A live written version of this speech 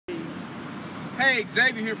Hey,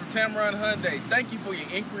 Xavier here from Tameron Hyundai. Thank you for your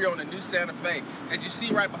inquiry on the new Santa Fe. As you see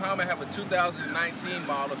right behind me, I have a 2019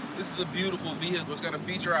 model. This is a beautiful vehicle. It's going to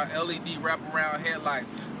feature our LED wraparound headlights,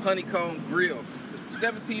 honeycomb grille,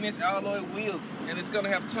 17-inch alloy wheels, and it's going to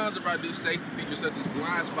have tons of our new safety features such as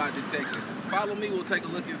blind spot detection. Follow me, we'll take a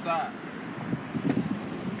look inside.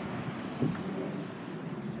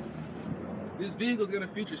 This vehicle is going to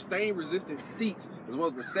feature stain-resistant seats as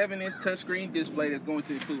well as a 7-inch touchscreen display that's going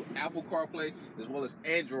to include Apple CarPlay as well as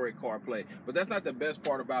Android CarPlay. But that's not the best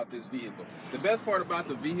part about this vehicle. The best part about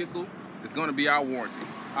the vehicle is going to be our warranty.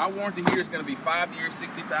 Our warranty here is going to be 5 years,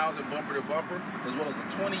 60,000 bumper to bumper, as well as a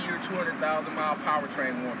 20-year, 200,000 mile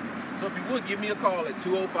powertrain warranty. So if you would, give me a call at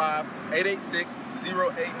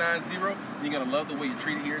 205-886-0890. You're going to love the way you're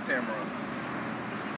treated here at Tameron.